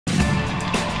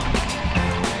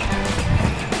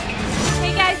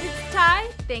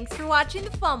thanks for watching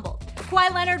The Fumble. Kawhi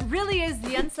Leonard really is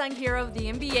the unsung hero of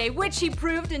the NBA, which he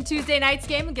proved in Tuesday night's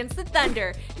game against the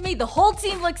Thunder. He made the whole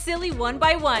team look silly one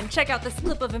by one. Check out this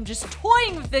clip of him just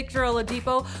toying with Victor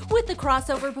Oladipo with the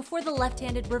crossover before the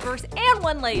left-handed reverse and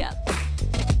one layup.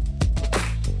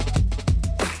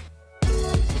 Get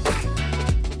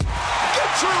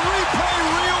your replay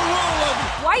reel rolling!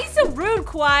 Why are you so rude,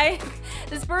 Kawhi?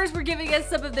 The Spurs were giving us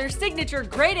some of their signature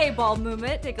grade A ball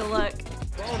movement. Take a look.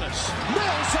 Bonus.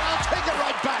 Mills, and I'll take it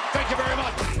right back. Thank you very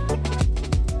much.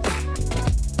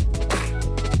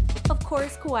 Of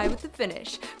course, Kawhi with the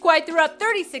finish. Kawhi threw up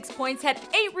 36 points, had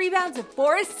 8 rebounds and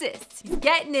 4 assists. He's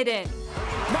getting it in.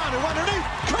 Manu underneath.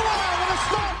 Kawhi with a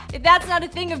stop. If that's not a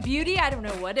thing of beauty, I don't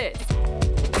know what is.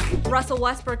 Russell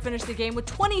Westbrook finished the game with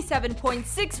 27 points,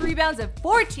 6 rebounds, and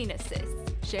 14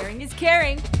 assists. Sharing is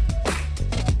caring.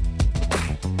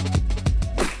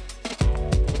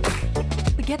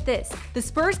 But get this, the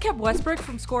Spurs kept Westbrook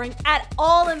from scoring at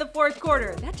all in the fourth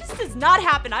quarter. That just does not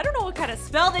happen. I don't know what kind of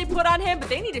spell they put on him, but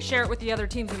they need to share it with the other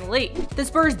teams in the league. The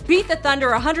Spurs beat the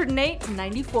Thunder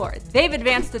 108-94. They've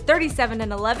advanced to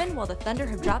 37-11, while the Thunder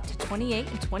have dropped to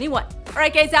 28-21. All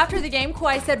right, guys, after the game,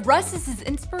 Kawhi said Russ is his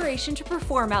inspiration to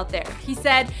perform out there. He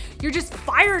said, "You're just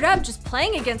fired up just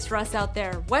playing against Russ out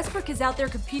there. Westbrook is out there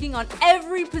competing on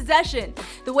every possession.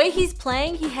 The way he's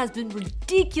playing, he has been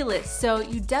ridiculous, so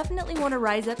you definitely want to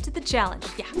rise up to the challenge."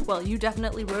 Yeah, well, you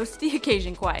definitely rose to the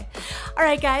occasion, Kawhi. All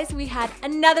right, guys, we had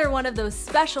another one of those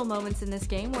special moments in this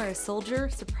game where a soldier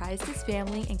surprised his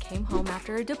family and came home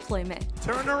after a deployment.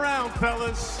 Turn around,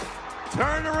 fellas.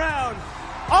 Turn around.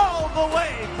 All the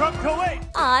way from Kuwait.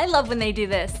 I love when they do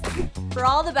this. For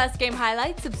all the best game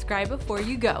highlights, subscribe before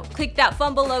you go. Click that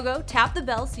Fumble logo, tap the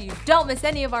bell so you don't miss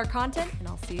any of our content, and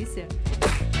I'll see you soon.